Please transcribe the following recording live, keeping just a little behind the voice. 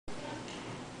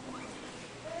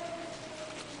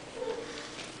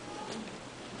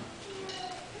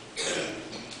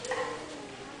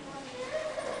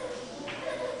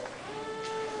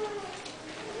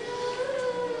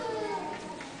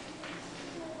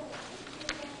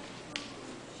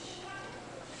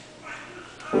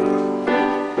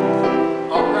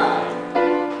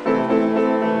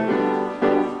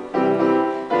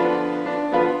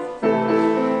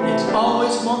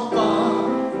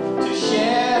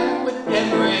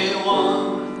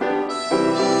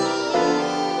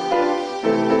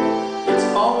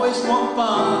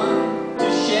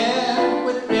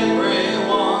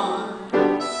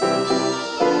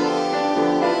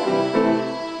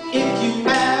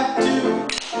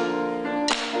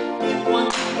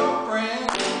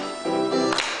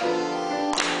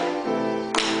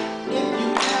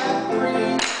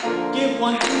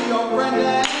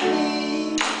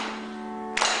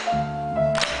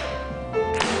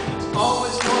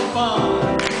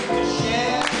fun to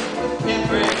share with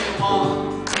everyone.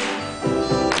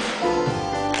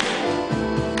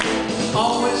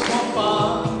 Always more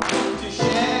fun to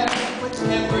share with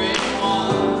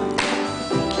everyone.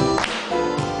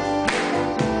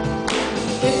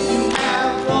 If you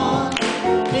have one,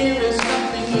 here is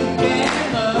something you can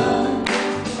learn.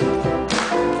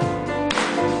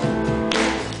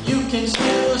 You can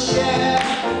still share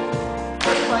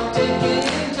just by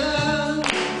taking turns.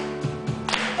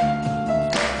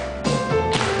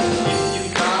 If you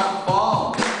got a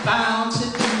ball, bounce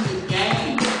it to the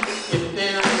game. If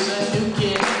there is a new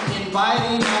kid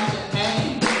inviting out to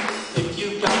hang. If you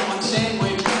got one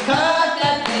sandwich, cut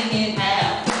that thing in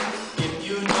half. If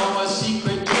you know a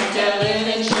secret, tell it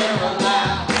and share a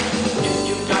laugh. If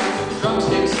you got two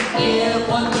drumsticks, give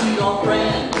one to your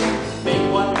friend. Make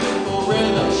one beautiful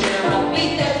rhythm, share a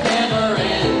beat that never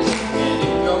ends. And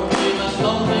if you're feeling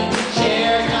lonely,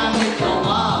 share time with your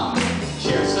mom.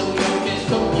 Share some milk and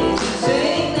cookies and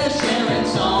sing the sharing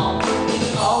song.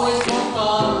 It's always more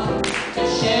fun to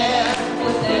share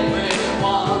with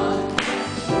everyone.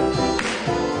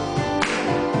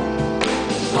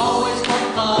 It's always more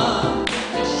fun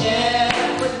to share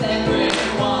with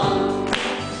everyone.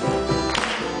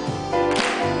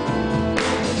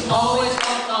 It's always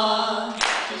more fun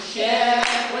to share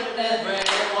with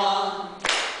everyone.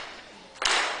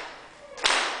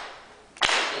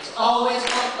 It's always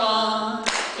more fun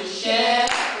to share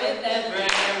with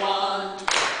everyone.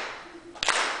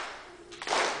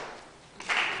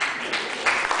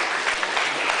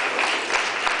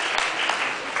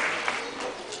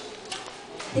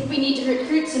 I think we need to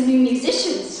recruit some new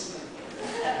musicians.